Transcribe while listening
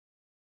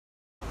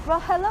Well,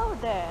 hello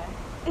there.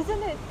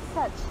 Isn't it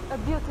such a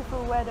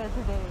beautiful weather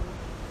today?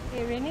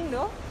 It's raining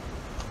though.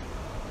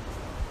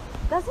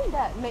 Doesn't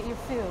that make you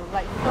feel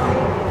like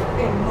going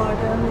a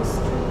murder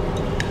mystery?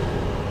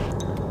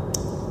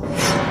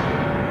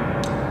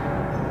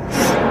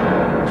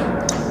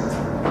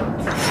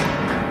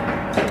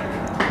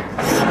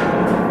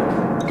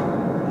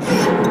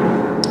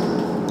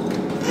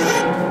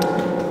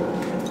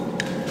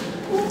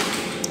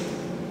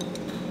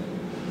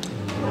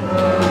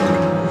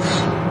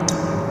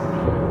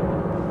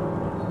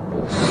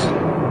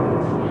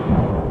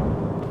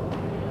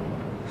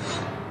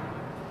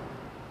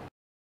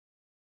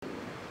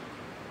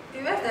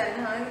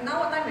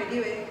 Now what time already,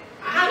 wait?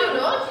 I don't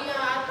know, I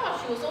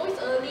thought she was always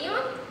early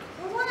on.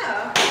 Why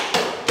ah?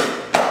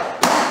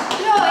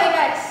 Yo, hey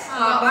guys.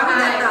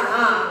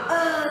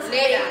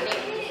 Late.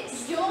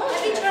 Yo,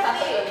 happy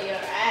traffic earlier,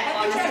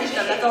 right? Happy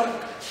traffic.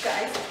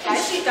 Guys.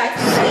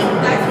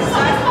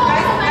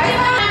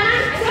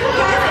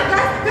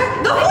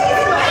 No,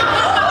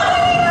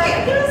 I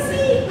didn't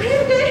see.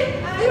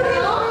 Are you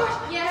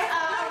okay? Yes,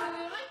 we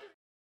would like to...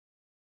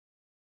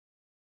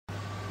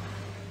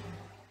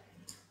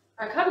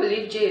 I can't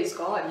believe Jay is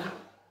gone.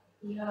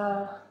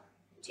 Yeah,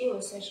 Jay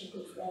was such a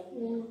good friend.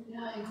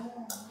 Yeah, I know.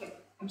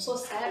 I'm so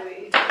sad.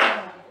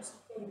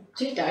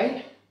 Jay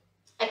died?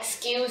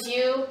 Excuse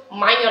you,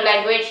 mind your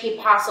language, he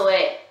passed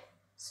away.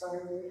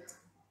 Sorry.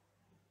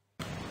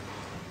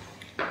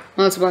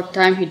 Well, it's about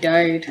time he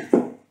died.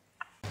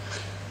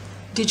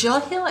 Did y'all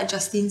hear what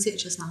Justine said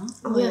just now?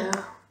 Oh yeah.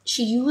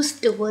 She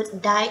used the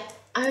word died.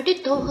 I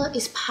already told her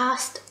it's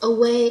passed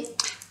away.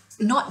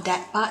 Not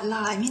that part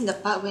lah. I mean the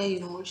part where,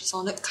 she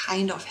sounded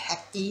kind of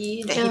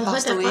happy that he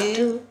passed That part away.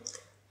 too.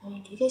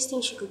 Do you guys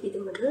think she could be the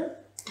murderer?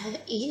 There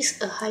is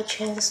a high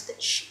chance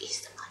that she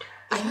is the murderer.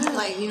 I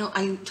mean,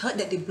 I heard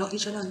that they blocked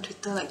each other on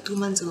Twitter like 2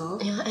 months ago.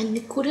 Yeah, and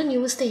they couldn't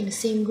even stay in the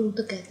same room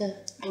together.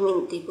 I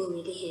mean, they both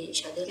really hate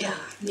each other. Yeah.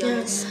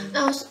 Yes.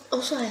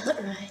 Also, I heard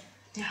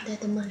that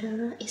the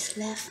murderer is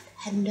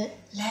left-handed.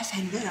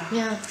 Left-handed ah?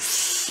 Yeah.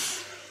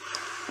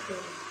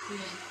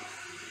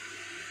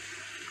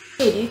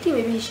 Hey, do you think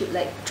maybe he should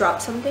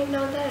drop something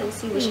down there and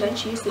see which hand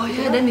she used to pick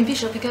it up? Then maybe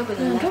she'll pick up with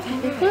the left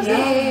hand.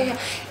 Yeah.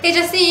 Hey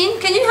Justine,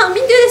 can you help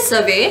me do this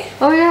survey?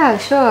 Oh yeah,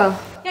 sure.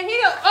 Yeah, here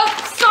you go. Oh,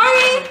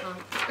 sorry!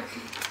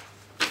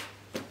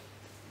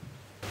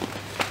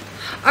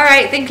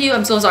 Alright, thank you.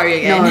 I'm so sorry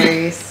again. No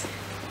worries.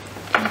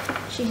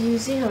 She's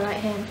using her right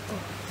hand.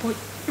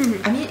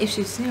 I mean, if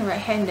she's using her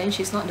right hand, then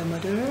she's not the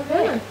murderer,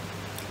 right?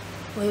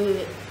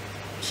 Wait.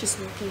 She's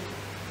smoking.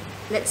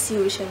 Let's see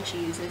which hand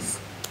she uses.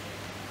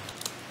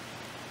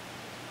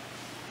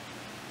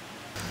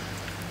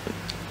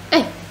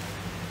 Hey,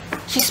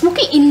 she's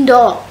smoking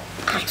indoor.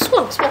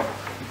 Smoke.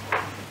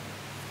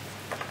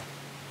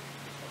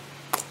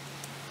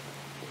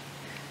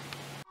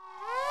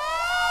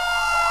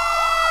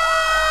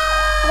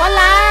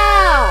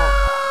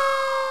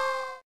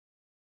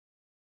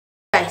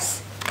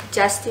 Guys,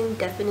 Justine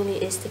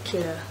definitely is the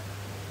killer.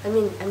 I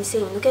mean, I'm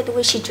saying, look at the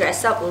way she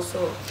dressed up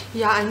also.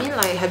 Yeah, I mean,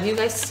 have you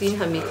guys seen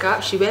her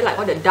makeup? She wear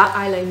all the dark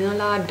eyeliner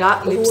lah,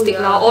 dark lipstick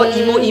lah, all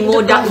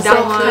emo, dark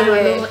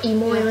one.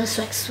 Emo and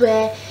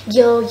swag,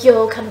 yo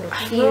kind of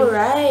I know,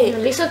 right?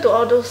 Listen to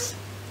all those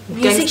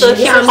Gangster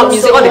hip-hop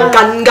music, all the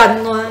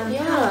gun one.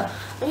 Yeah.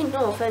 I mean,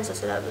 no offense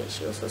also lah, but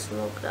she also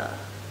smoked lah.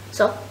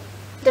 So,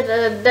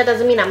 that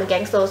doesn't mean I'm a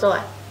gangster also,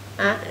 Huh?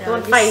 You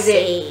want to fight, is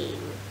it?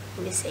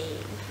 I'm just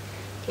saying.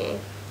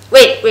 Okay.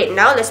 Wait,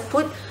 now let's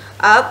put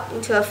up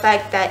into the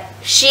fact that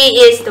she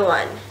is the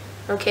one.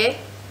 Okay?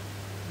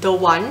 The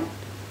one?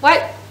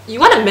 What?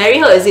 You want to marry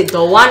her? Is it the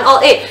one? Oh,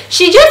 hey,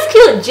 she just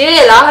killed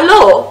Jay lah.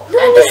 Hello.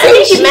 I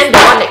think she meant the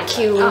one that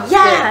killed.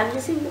 Yeah, I'm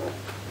just saying.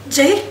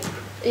 Jay?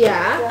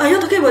 Yeah. Are you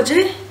talking about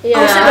Jay? Yeah.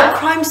 I was at the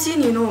crime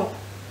scene,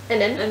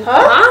 And then?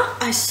 Huh?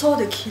 I saw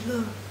the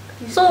killer.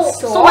 So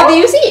what do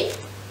you see?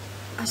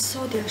 I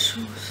saw their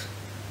shoes.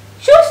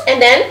 Shoes? And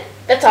then?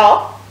 That's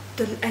all?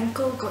 The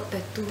ankle got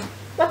tattoo.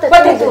 What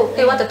tattoo?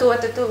 Hey, what tattoo?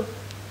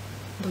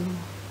 Don't know.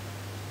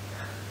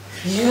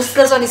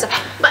 Useless one is.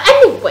 But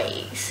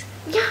anyways,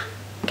 yeah,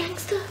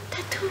 gangster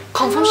tattoo.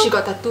 Confirm she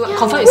got tattoo. Yeah.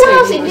 Confirm Who it's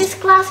else her. in this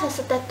class has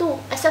a tattoo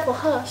except for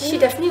her? She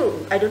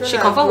definitely, I don't know. She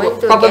lah, confirm went will.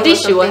 to a Probably gang or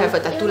she will something. have a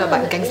tattoo lah,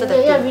 but gangster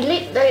tattoo. Yeah,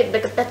 relate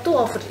like a tattoo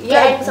of a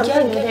gang,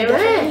 something like that,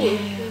 right?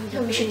 Yeah,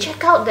 we should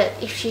check out that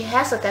if she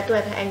has a tattoo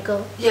at her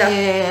ankle. Yeah.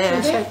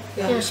 Okay?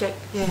 Yeah, we check.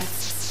 Yeah.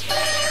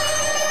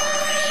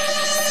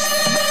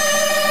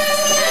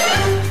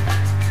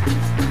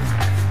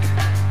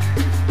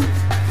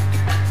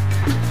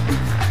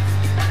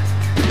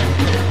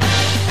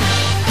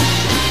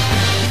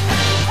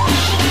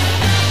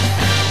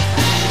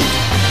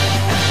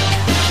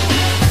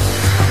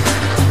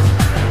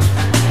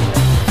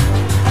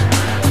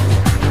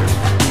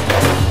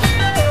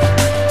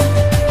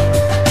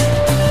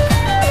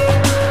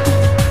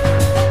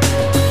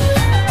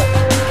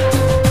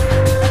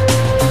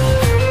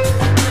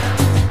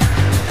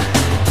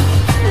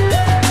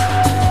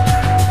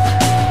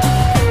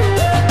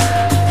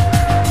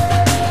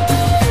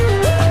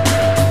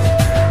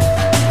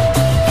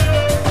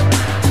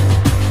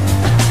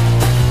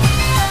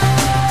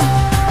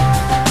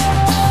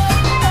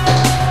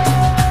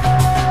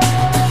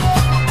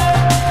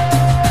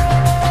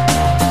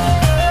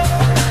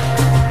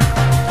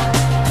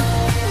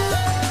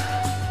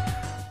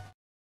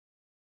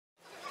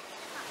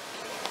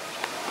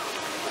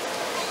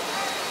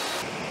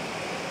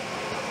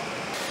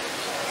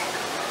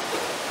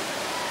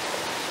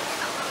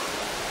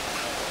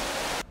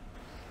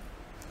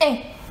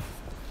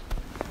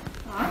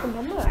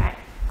 remember, right?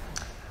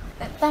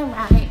 That time,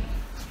 right?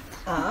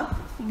 Ah.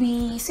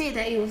 We said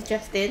that it was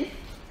Justin.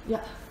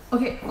 Yeah.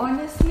 Okay,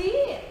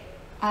 honestly,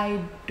 I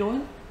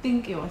don't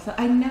think it was her.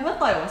 I never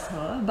thought it was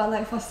her, but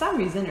like for some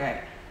reason,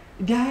 right,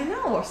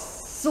 Diana was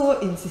so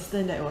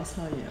insistent that it was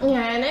her, you know.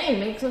 Yeah, and then it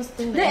makes us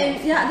think that.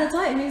 Then yeah, that's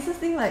why it makes us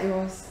think like it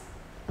was.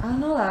 I don't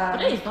know lah. But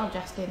then it's not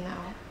Justin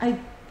now.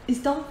 It's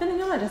definitely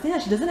not Justina.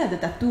 She doesn't have the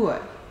tattoo.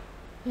 What?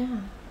 Yeah.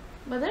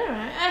 But then,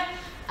 right?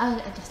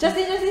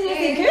 Justin,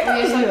 can you talk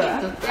to you?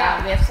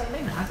 Yeah, we have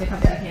something to ask you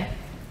about here.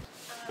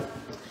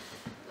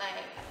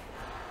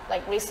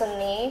 Like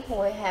recently,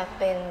 we have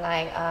been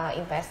like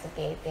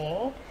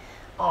investigating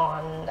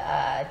on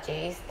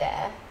Jay's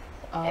death,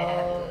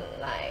 and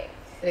like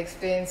It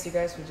explains you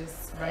guys were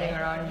just running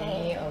around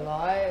me a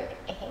lot.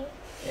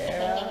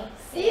 Yeah.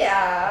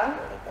 Yeah,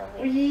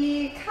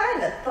 we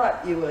kind of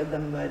thought you were the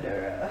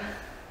murderer.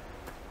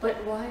 But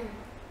why?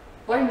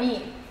 Why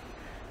me?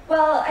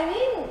 Well, I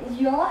mean,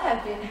 y'all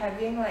have been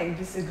having like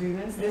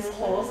disagreements this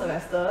whole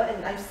semester,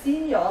 and I've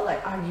seen y'all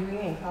like arguing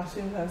in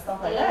classrooms and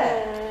stuff like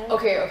that.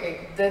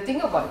 Okay. The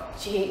thing about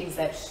Jay is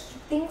that he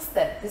thinks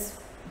that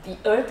the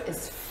earth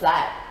is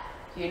flat,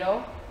 you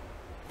know?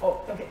 Oh,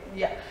 okay,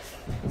 yeah.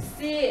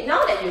 See,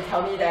 now that you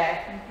tell me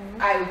that,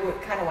 I would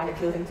kind of want to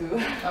kill him too.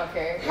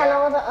 Okay.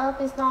 hello, the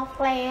earth is not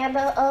flat,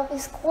 the earth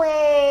is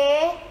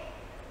square.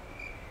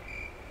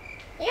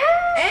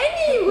 Yeah.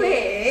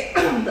 Anyway,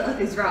 the earth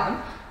is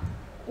round.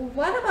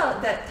 What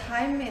about that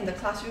time in the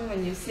classroom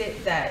when you said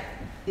that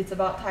it's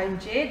about time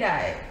Jay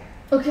died?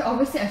 Okay,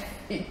 obviously,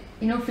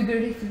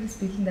 figuratively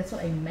speaking, that's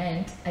what I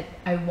meant.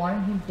 I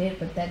wanted him dead,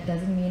 but that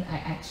doesn't mean I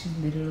actually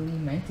literally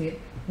meant it.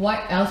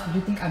 Why else would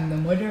you think I'm the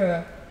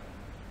murderer?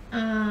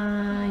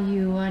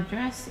 You are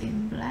dressed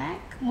in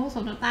black most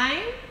of the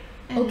time.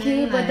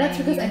 Okay, but that's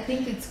because I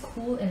think it's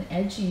cool and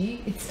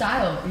edgy. It's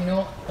style, you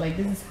know? Like,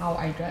 this is how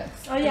I dress.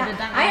 Oh yeah,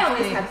 I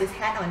always have this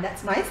hat on,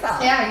 that's my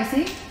style. Yeah, you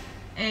see?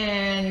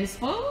 And you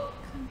smoke?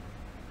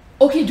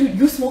 Okay, dude,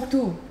 you smoke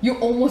too. You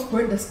almost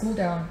burned the school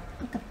down.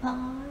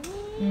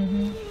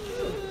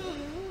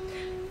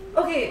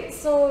 Okay,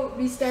 so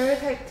we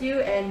stereotyped you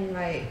and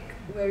like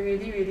we're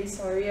really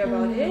sorry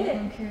about it.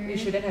 Okay. We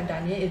shouldn't have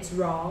done it. It's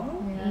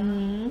wrong.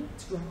 Yeah.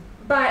 It's wrong.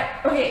 But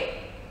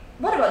okay,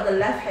 what about the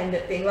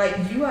left-handed thing? Like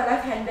you are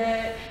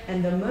left-handed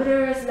and the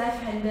murderer is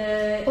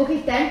left-handed.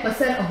 Okay, 10%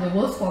 of the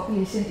world's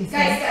population is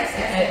Guys.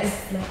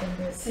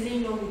 left-handed.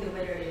 Celine know who the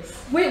murderer is.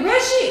 Wait, where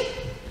is she?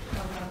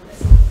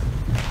 Let's go.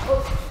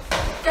 Oh,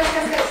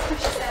 guys,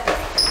 push that.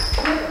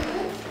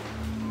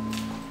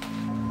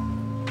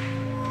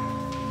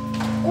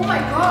 Oh my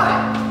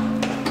god!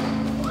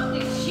 What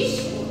did she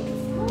shoot?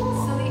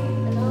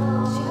 Celine.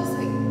 She has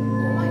like,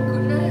 oh my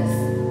goodness.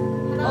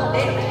 Oh,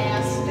 they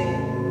asked it.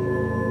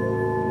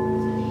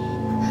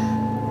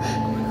 Oh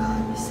my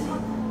god,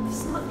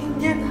 it's not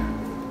Indian.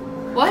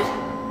 What?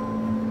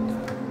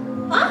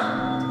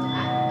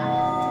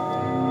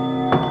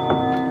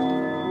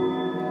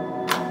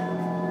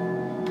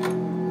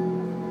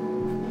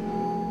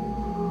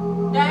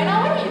 Diana,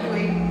 what are you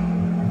doing?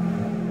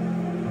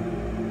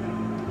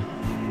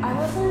 I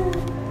wasn't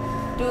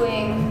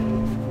doing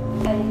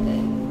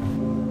anything.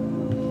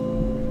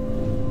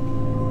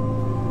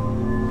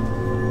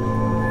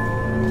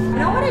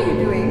 Now what are you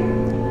doing?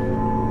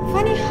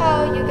 Funny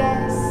how you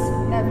guys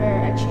never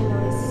actually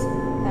noticed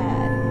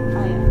that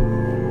I am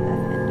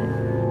left-handed.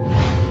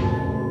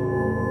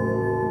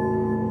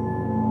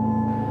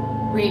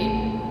 Wait,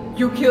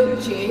 you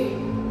killed Jay?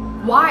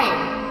 Why?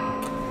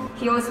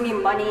 He owes me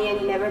money and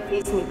he never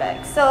pays me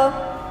back, so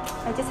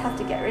I just have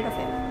to get rid of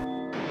him.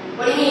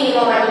 What do you mean you need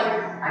more money?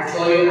 I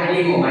told you I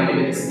need more money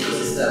with this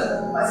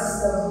system. What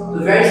system?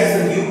 The very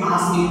system you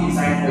asked me to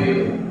design for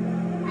you.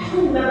 I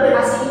don't remember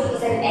asking you to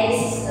design any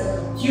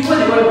system. You were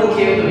the one who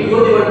came to me. You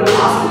were the one who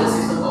asked me the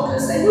system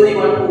workers. And you were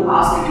the one who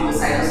asked me to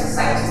design the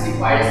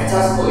scientific wires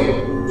just for you.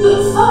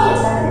 Dude, stop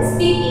yourself and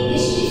speak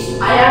English,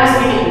 please. I am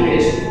speaking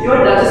English.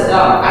 Your dad is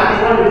dumb. I'm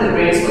the one with the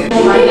brains for you.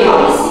 You've been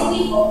promising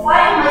me for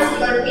 5 months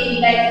you're going to pay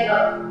me back, you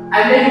know.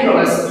 I'm making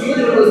promise. You were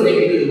the one who was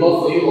making me do the work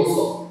for you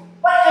also.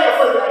 What kind of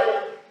food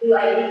do I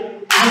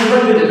eat? I'm the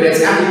one with the brains.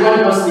 I'm the one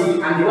who was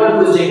sleeping. I'm the one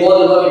who is doing all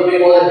the work and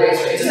doing all the brains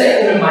for you. It's just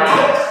like giving money. I'm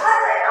hot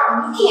right now.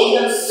 I'm looking at you.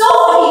 I'm so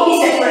fucking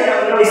pissed at you right now,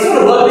 you know. It's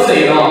not a work, so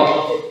you know.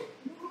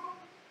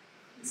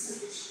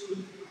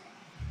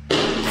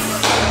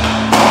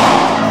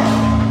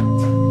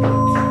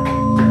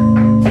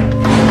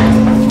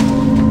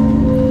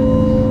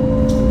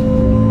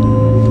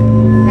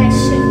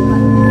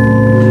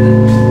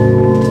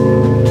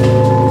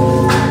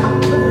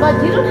 But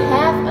you don't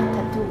have a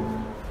tattoo.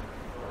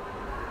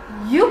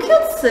 You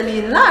killed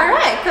Celine lah,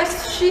 right? Because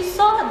she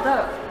saw the...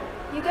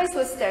 You guys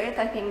were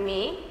stereotyping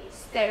me,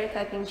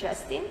 stereotyping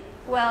Justin.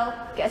 Well,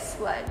 guess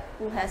what?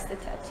 Who has the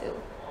tattoo?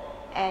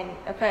 And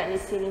apparently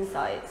Celine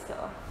saw it,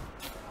 so...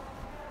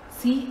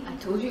 See, I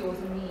told you it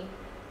wasn't me.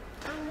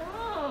 I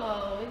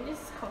know, we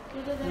just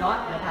calculated that.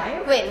 Not the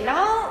time. Wait,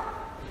 now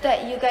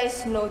that you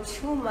guys know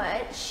too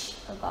much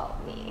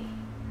about me,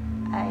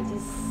 I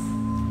just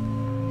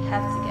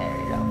have to get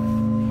rid of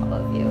all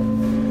of you.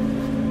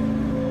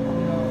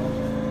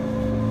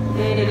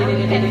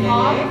 We can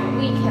talk.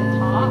 We can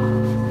talk.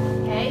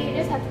 Okay, you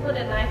just have to put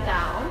the knife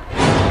down.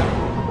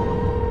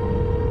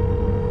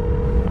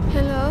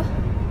 Hello?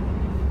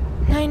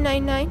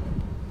 999?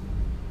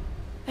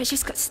 I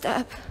just got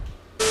stabbed.